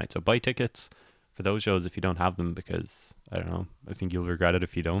Saturday night. So buy tickets for those shows if you don't have them, because I don't know, I think you'll regret it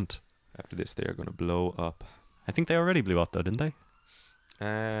if you don't. After this, they are going to blow up. I think they already blew up though, didn't they?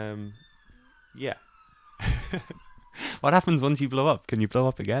 Yeah. What happens once you blow up? Can you blow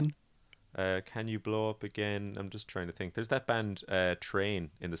up again? Can you blow up again? I'm just trying to think. There's that band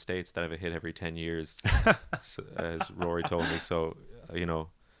Train in the States that have a hit every 10 years, so, as Rory told me. So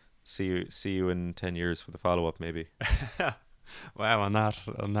see you in 10 years for the follow up, maybe. Wow, on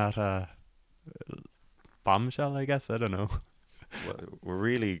that bombshell, I guess. I don't know. Well, we're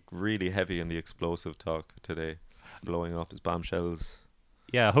really, really heavy on the explosive talk today. blowing off his bombshells.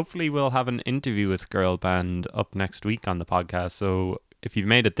 Yeah, hopefully we'll have an interview with Girl Band up next week on the podcast. So if you've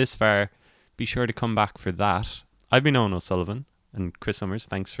made it this far, be sure to come back for that. I've been Owen O'Sullivan, and Chris Summers,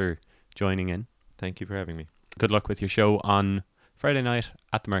 thanks for joining in. Thank you for having me. Good luck with your show on Friday night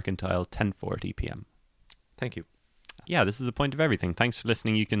at the Mercantile, 10:40 p.m. Thank you. Yeah, this is the point of everything. Thanks for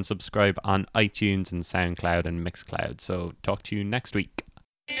listening. You can subscribe on iTunes and SoundCloud and Mixcloud. So talk to you next week.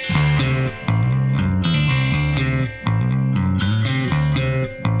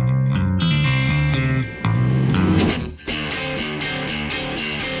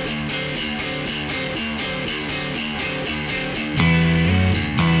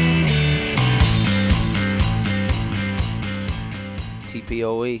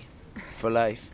 TPOE for life.